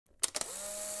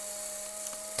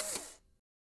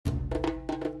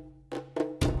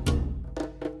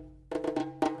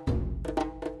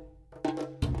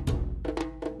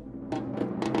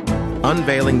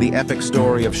unveiling the epic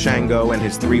story of Shango and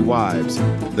his three wives,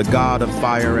 the god of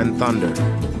fire and thunder.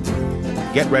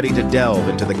 Get ready to delve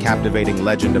into the captivating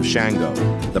legend of Shango,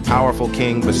 the powerful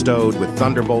king bestowed with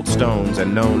thunderbolt stones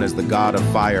and known as the god of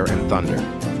fire and thunder.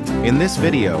 In this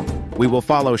video, we will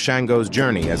follow Shango's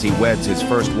journey as he weds his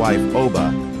first wife, Oba,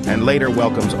 and later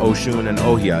welcomes Oshun and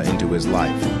Ohia into his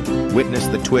life. Witness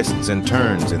the twists and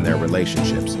turns in their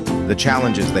relationships, the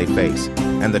challenges they face,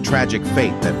 and the tragic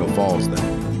fate that befalls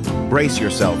them. Brace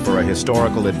yourself for a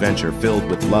historical adventure filled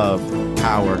with love,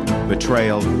 power,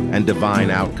 betrayal, and divine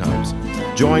outcomes.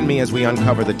 Join me as we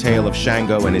uncover the tale of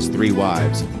Shango and his three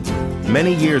wives.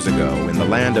 Many years ago, in the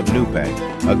land of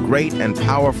Nupe, a great and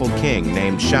powerful king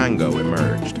named Shango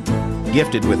emerged.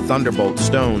 Gifted with thunderbolt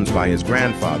stones by his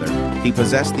grandfather, he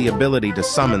possessed the ability to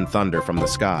summon thunder from the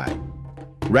sky.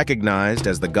 Recognized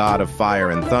as the god of fire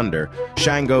and thunder,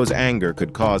 Shango's anger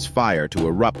could cause fire to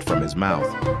erupt from his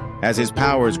mouth. As his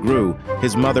powers grew,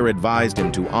 his mother advised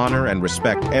him to honor and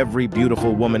respect every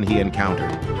beautiful woman he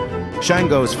encountered.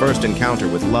 Shango's first encounter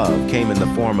with love came in the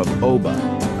form of Oba,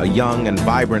 a young and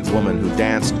vibrant woman who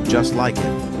danced just like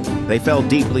him. They fell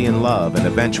deeply in love and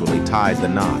eventually tied the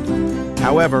knot.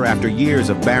 However, after years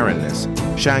of barrenness,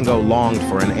 Shango longed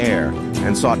for an heir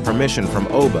and sought permission from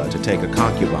Oba to take a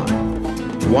concubine.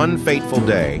 One fateful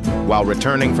day, while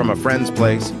returning from a friend's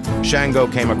place, Shango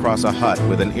came across a hut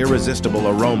with an irresistible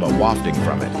aroma wafting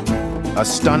from it. A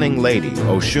stunning lady,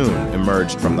 Oshun,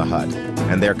 emerged from the hut,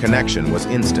 and their connection was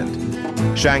instant.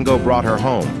 Shango brought her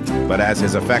home, but as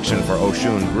his affection for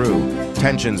Oshun grew,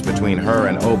 tensions between her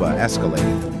and Oba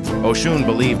escalated. Oshun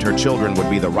believed her children would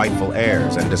be the rightful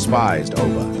heirs and despised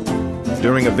Oba.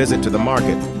 During a visit to the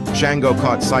market, Shango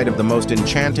caught sight of the most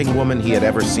enchanting woman he had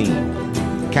ever seen.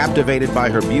 Captivated by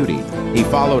her beauty, he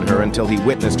followed her until he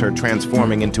witnessed her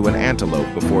transforming into an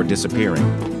antelope before disappearing.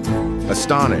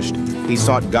 Astonished, he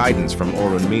sought guidance from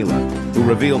Orunmila, who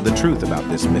revealed the truth about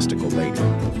this mystical lady.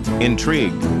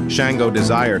 Intrigued, Shango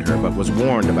desired her but was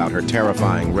warned about her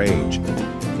terrifying rage.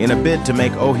 In a bid to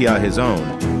make Ohia his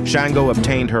own, Shango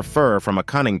obtained her fur from a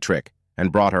cunning trick and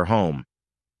brought her home.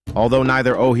 Although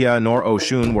neither Ohia nor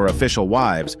Oshun were official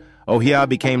wives, Ohia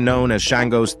became known as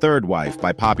Shango's third wife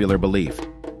by popular belief.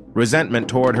 Resentment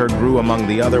toward her grew among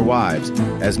the other wives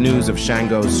as news of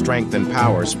Shango's strength and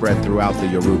power spread throughout the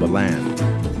Yoruba land.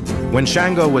 When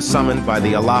Shango was summoned by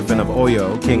the Alafin of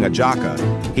Oyo, King Ajaka,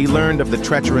 he learned of the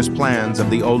treacherous plans of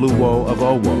the Oluwo of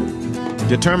Owo.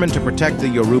 Determined to protect the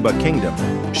Yoruba kingdom,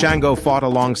 Shango fought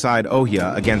alongside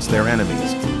Ohia against their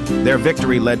enemies. Their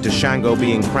victory led to Shango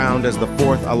being crowned as the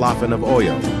fourth Alafin of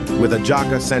Oyo, with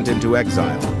Ajaka sent into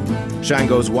exile.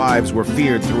 Shango's wives were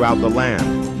feared throughout the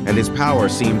land, and his power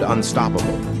seemed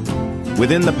unstoppable.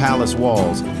 Within the palace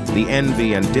walls, the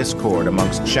envy and discord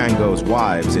amongst Shango's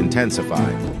wives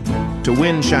intensified. To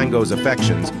win Shango's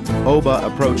affections, Oba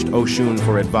approached Oshun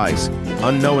for advice,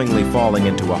 unknowingly falling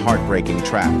into a heartbreaking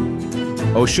trap.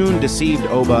 Oshun deceived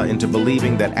Oba into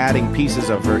believing that adding pieces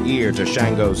of her ear to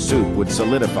Shango's soup would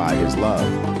solidify his love.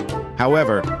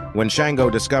 However, when Shango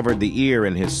discovered the ear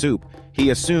in his soup, he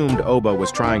assumed Oba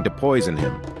was trying to poison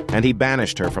him, and he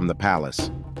banished her from the palace.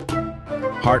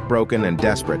 Heartbroken and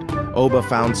desperate, Oba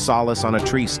found solace on a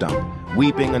tree stump,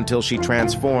 weeping until she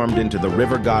transformed into the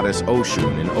river goddess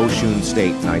Oshun in Osun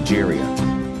State, Nigeria.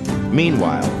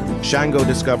 Meanwhile, Shango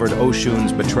discovered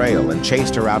Oshun's betrayal and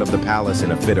chased her out of the palace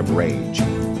in a fit of rage.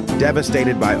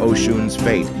 Devastated by Oshun's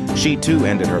fate, she too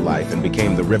ended her life and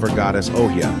became the river goddess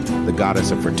Ohia, the goddess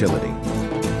of fertility.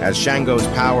 As Shango's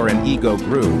power and ego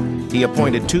grew, he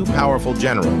appointed two powerful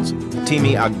generals,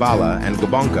 Timi Agbala and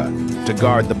Gabonka, to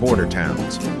guard the border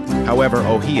towns. However,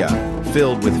 Ohia,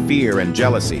 filled with fear and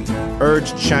jealousy,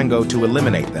 urged Shango to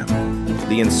eliminate them.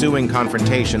 The ensuing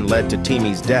confrontation led to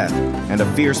Timi's death and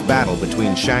a fierce battle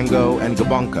between Shango and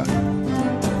Gabonka.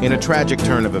 In a tragic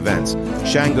turn of events,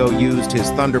 Shango used his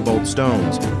thunderbolt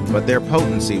stones, but their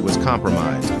potency was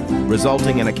compromised,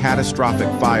 resulting in a catastrophic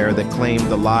fire that claimed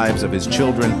the lives of his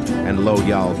children and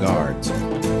loyal guards.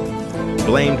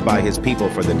 Blamed by his people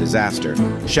for the disaster,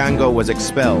 Shango was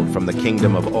expelled from the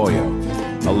kingdom of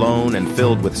Oyo. Alone and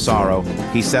filled with sorrow,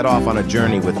 he set off on a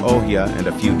journey with Ohia and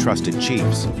a few trusted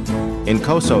chiefs. In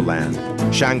Koso land,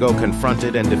 Shango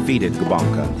confronted and defeated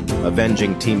Gabonka,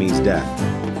 avenging Timi's death.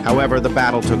 However, the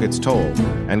battle took its toll,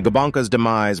 and Gabonka's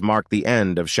demise marked the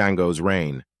end of Shango's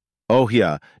reign.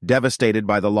 Ohia, devastated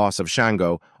by the loss of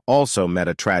Shango, also met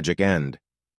a tragic end.